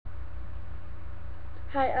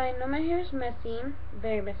Hi, I know my hair is messy,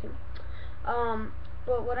 very messy.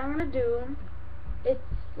 But what I'm gonna do, it's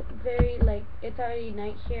it's already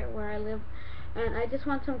night here where I live, and I just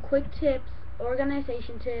want some quick tips,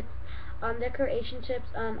 organization tips, decoration tips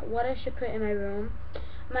on what I should put in my room.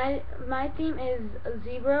 My theme is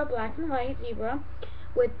zebra, black and white zebra,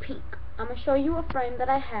 with pink. I'm gonna show you a frame that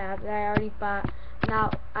I have that I already bought.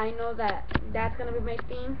 Now I know that that's gonna be my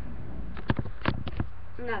theme.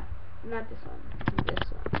 Not not this one.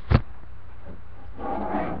 This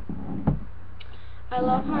one. I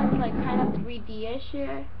love how it's like kind of 3D-ish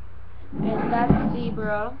here. And that's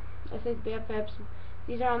zebra. It says BFFs.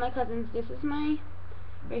 These are all my cousins. This is my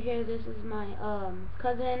right here. This is my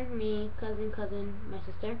cousin, me, cousin, my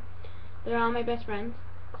sister. They're all my best friends,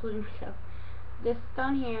 including myself. This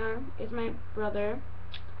down here is my brother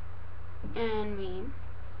and me,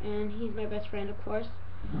 and he's my best friend, of course.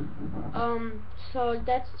 So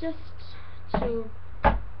that's just to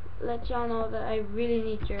let y'all know that I really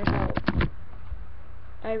need your help.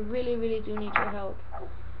 I really do need your help.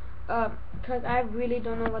 Cause I really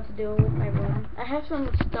don't know what to do with my room. I have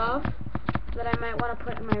some stuff that I might want to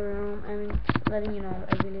put in my room. I mean, letting you know,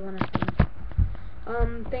 I really want to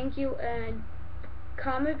see. Thank you, and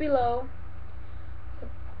comment below.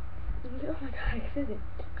 Oh my god, excuse me.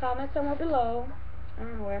 Comment somewhere below. I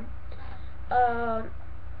don't know where.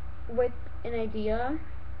 With an idea,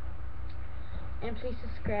 and please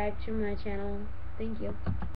subscribe to my channel. Thank you.